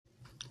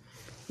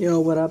Yo,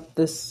 what up?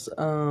 This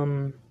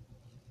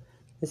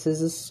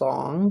is a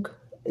song.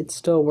 It's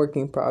still a work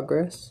in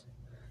progress.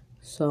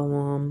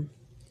 So,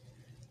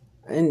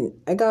 and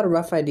I got a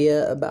rough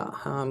idea about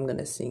how I'm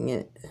gonna sing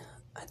it.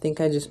 I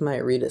think I just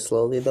might read it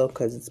slowly though,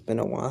 because it's been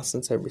a while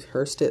since I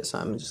rehearsed it, so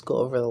I'm gonna just go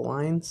over the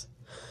lines.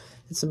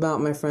 It's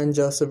about my friend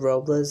Joseph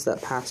Robles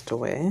that passed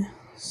away.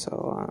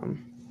 So,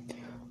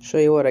 show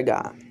you what I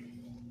got.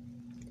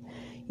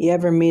 You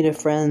ever meet a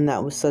friend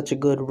that was such a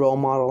good role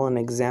model and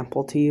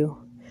example to you?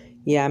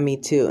 Yeah, me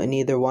too, and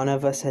neither one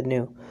of us had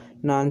knew.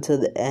 Not until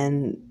the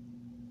end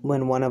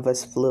when one of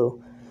us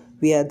flew.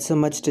 We had so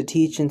much to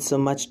teach and so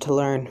much to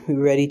learn. We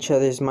read each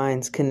other's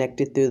minds,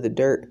 connected through the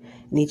dirt.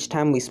 And each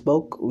time we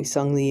spoke, we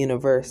sung the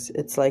universe.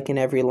 It's like in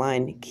every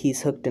line,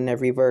 keys hooked in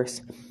every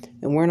verse.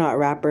 And we're not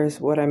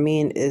rappers. What I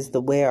mean is the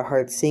way our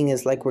hearts sing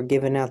is like we're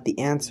giving out the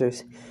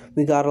answers.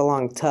 We got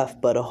along tough,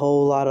 but a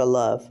whole lot of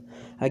love.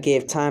 I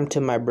gave time to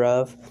my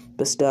bruv,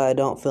 but still I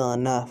don't feel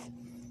enough.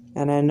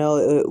 And I know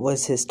it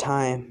was his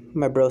time.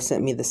 My bro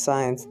sent me the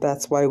signs.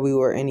 That's why we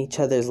were in each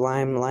other's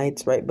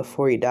limelights right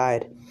before he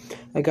died.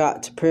 I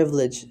got the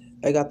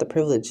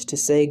privilege to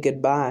say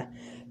goodbye.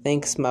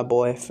 Thanks, my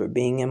boy, for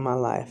being in my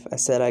life. I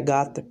said I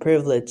got the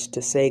privilege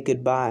to say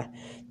goodbye.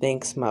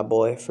 Thanks, my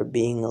boy, for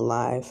being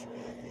alive.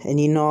 And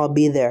you know I'll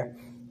be there,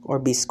 or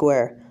be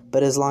square.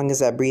 But as long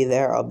as I breathe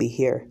air, I'll be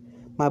here.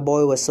 My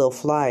boy was so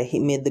fly, he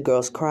made the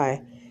girls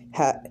cry.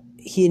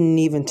 He didn't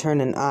even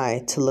turn an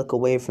eye to look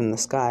away from the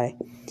sky.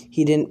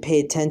 He didn't pay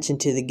attention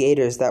to the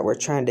gators that were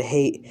trying to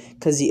hate,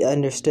 'cause he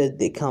understood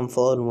they come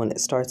floating when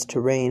it starts to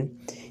rain.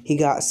 He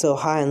got so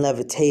high and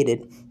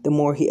levitated. The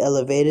more he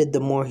elevated, the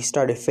more he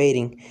started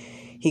fading.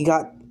 He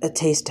got a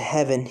taste of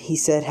heaven. He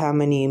said how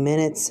many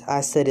minutes?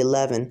 I said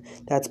 11.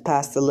 That's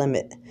past the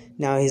limit.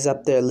 Now he's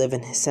up there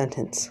living his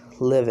sentence.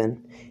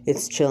 Living.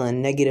 It's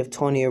chillin'.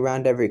 -20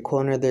 around every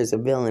corner. There's a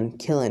villain.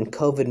 Killing.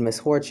 COVID,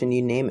 misfortune,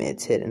 you name it,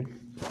 it's hidden.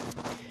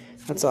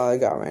 That's all I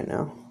got right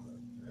now.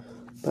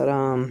 But,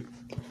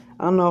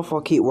 I don't know if I'll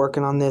keep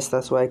working on this.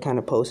 That's why I kind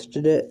of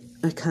posted it.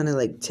 I kind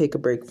of take a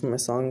break from my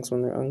songs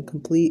when they're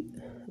incomplete.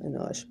 I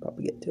know I should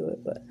probably get to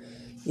it, but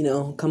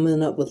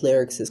coming up with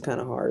lyrics is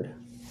kind of hard.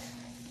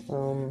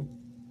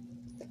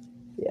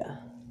 Yeah.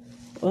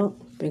 Well,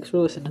 thanks for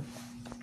listening.